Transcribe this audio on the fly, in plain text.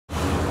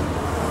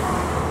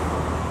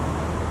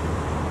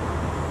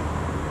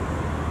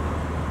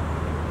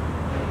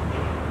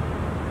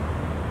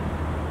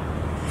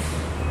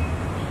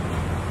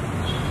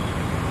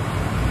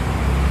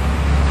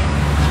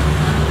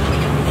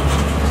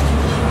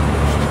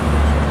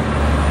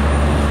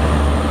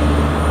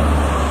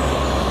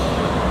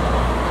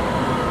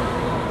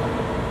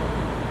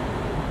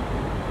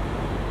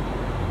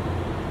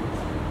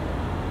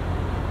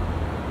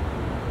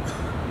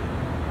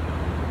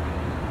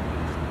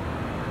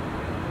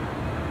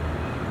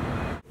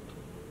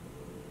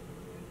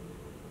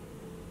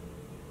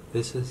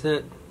This is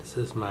it. This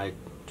is my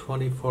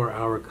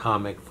 24-hour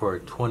comic for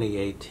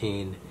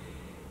 2018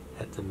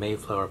 at the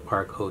Mayflower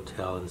Park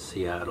Hotel in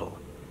Seattle.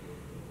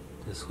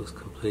 This was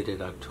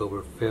completed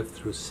October 5th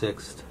through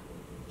 6th,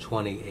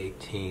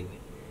 2018.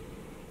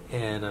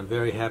 And I'm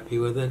very happy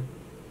with it.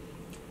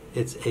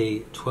 It's a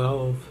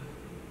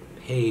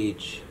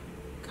 12-page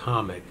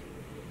comic,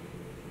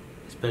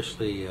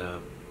 especially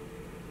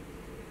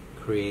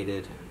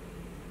created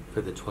for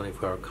the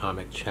 24-hour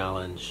comic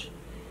challenge.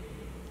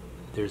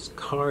 There's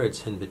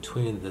cards in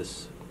between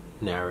this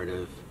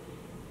narrative,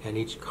 and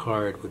each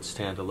card would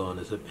stand alone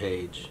as a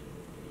page.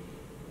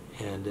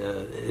 And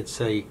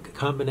it's a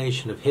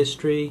combination of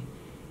history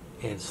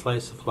and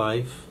slice of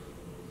life,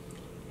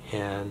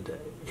 and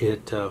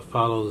it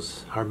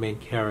follows our main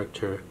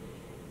character,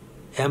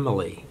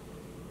 Emily,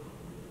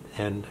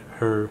 and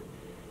her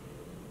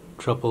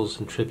troubles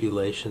and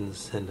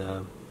tribulations, and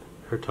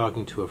her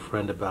talking to a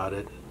friend about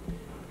it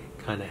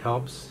kind of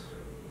helps.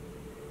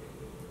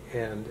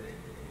 And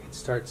it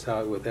starts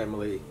out with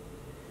Emily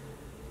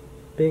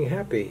being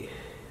happy,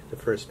 the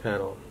first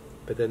panel,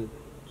 but then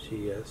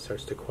she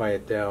starts to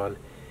quiet down.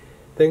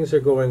 Things are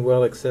going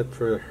well except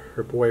for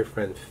her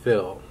boyfriend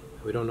Phil.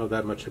 We don't know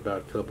that much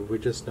about Phil, but we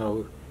just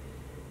know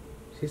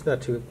she's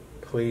not too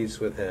pleased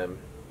with him.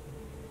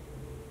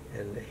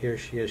 And here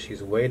she is,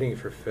 she's waiting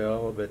for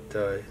Phil,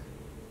 but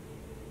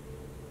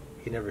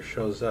he never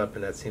shows up,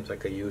 and that seems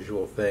like a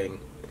usual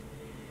thing.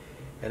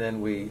 And then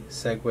we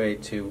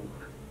segue to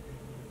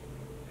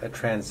a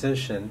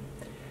transition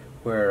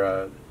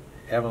where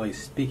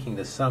Emily's speaking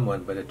to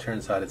someone, but it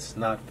turns out it's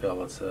not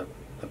Phil, it's a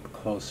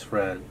close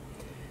friend.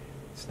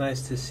 It's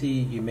nice to see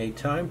you made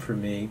time for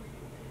me.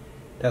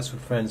 That's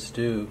what friends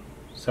do.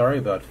 Sorry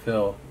about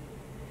Phil.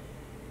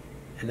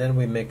 And then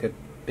we make a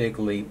big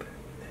leap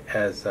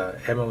as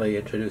Emily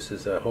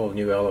introduces a whole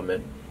new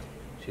element.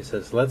 She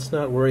says, "Let's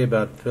not worry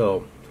about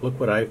Phil. Look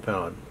what I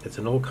found. It's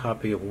an old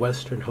copy of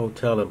Western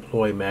Hotel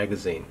Employee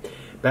magazine.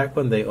 Back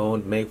when they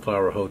owned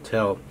Mayflower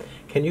Hotel.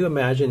 Can you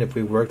imagine if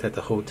we worked at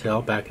the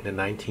hotel back in the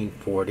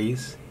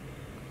 1940s?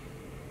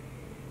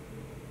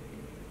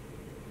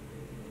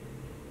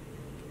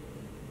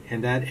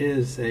 And that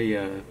is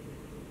a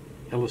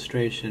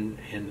illustration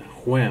in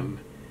Whim,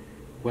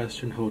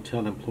 Western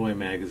Hotel Employee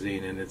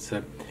magazine, and it's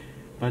a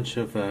bunch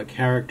of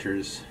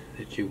characters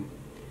that you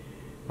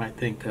might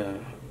think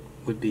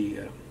would be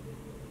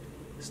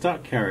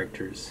stock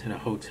characters in a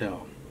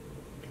hotel.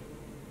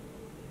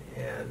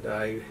 And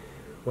I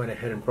went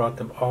ahead and brought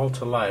them all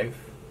to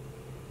life.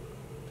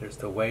 There's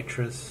the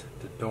waitress,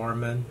 the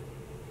doorman,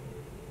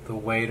 the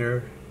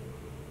waiter,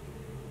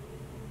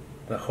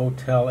 the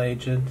hotel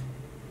agent,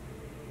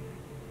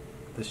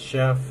 the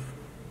chef,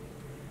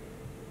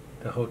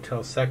 the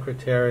hotel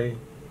secretary,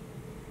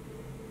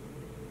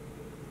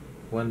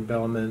 one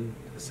bellman,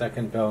 the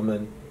second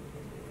bellman,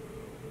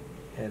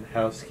 and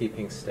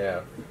housekeeping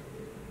staff.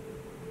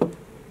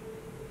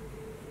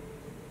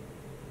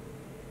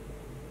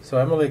 So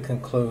Emily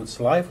concludes,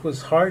 life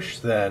was harsh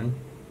then,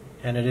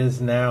 and it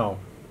is now.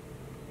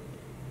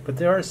 But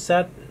there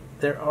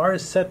are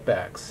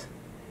setbacks,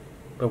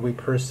 but we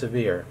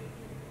persevere.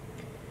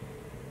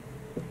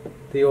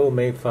 The old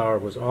Mayflower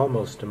was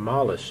almost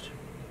demolished.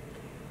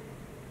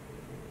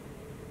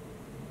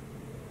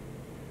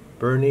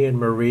 Bernie and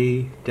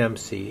Marie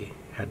Dempsey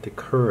had the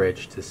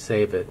courage to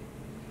save it.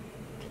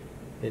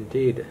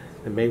 Indeed,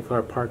 the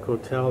Mayflower Park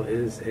Hotel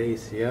is a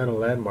Seattle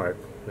landmark,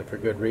 and for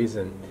good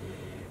reason.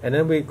 And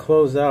then we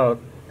close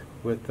out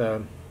with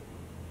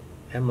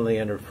Emily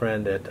and her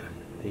friend at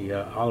the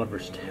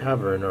Oliver's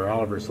Tavern, or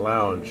Oliver's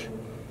Lounge,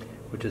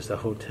 which is the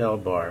hotel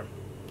bar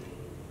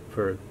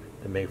for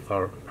the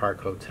Mayflower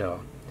Park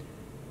Hotel.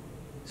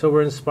 So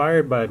we're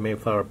inspired by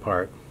Mayflower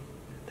Park.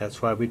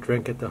 That's why we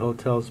drink at the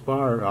hotel's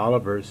bar,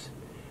 Oliver's.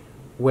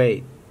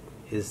 Wait,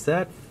 is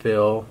that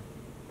Phil?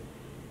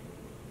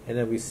 And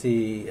then we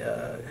see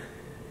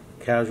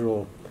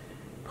casual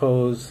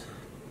pose,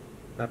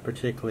 not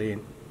particularly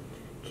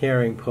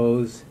caring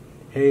pose.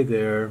 Hey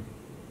there,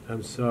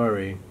 I'm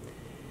sorry.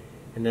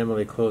 And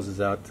Emily closes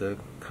out the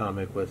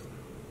comic with,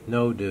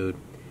 no dude,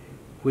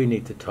 we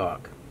need to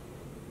talk.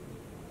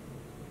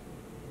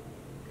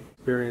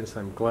 Experience,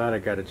 I'm glad I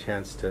got a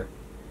chance to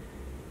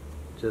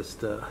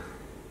just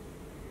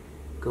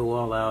go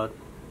all out.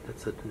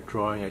 That's a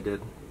drawing I did,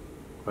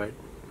 right,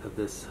 of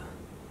this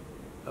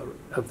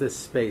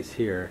space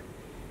here,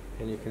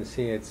 and you can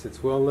see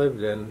it's well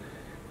lived in.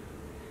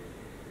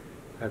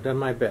 I've done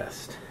my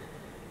best.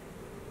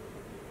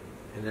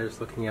 And there's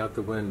looking out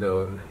the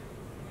window, and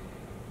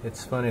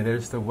it's funny,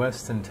 there's the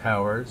Weston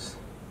Towers,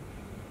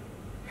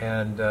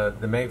 and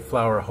the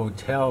Mayflower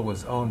Hotel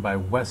was owned by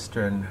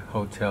Western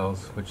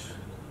Hotels, which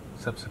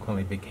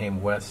subsequently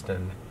became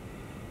Weston.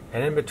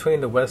 And in between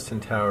the Weston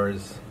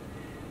Towers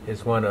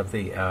is one of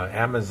the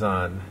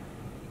Amazon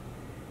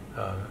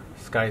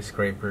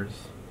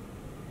skyscrapers.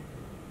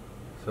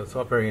 So it's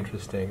all very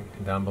interesting.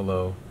 And down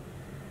below,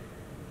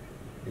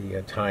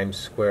 the Times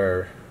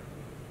Square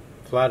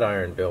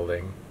Flatiron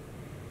building,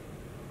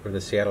 where the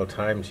Seattle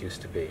Times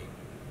used to be.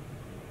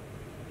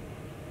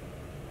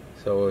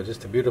 So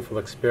just a beautiful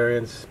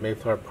experience.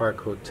 Mayflower Park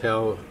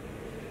Hotel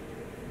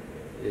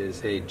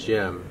is a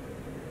gem,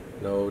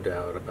 no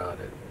doubt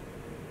about it.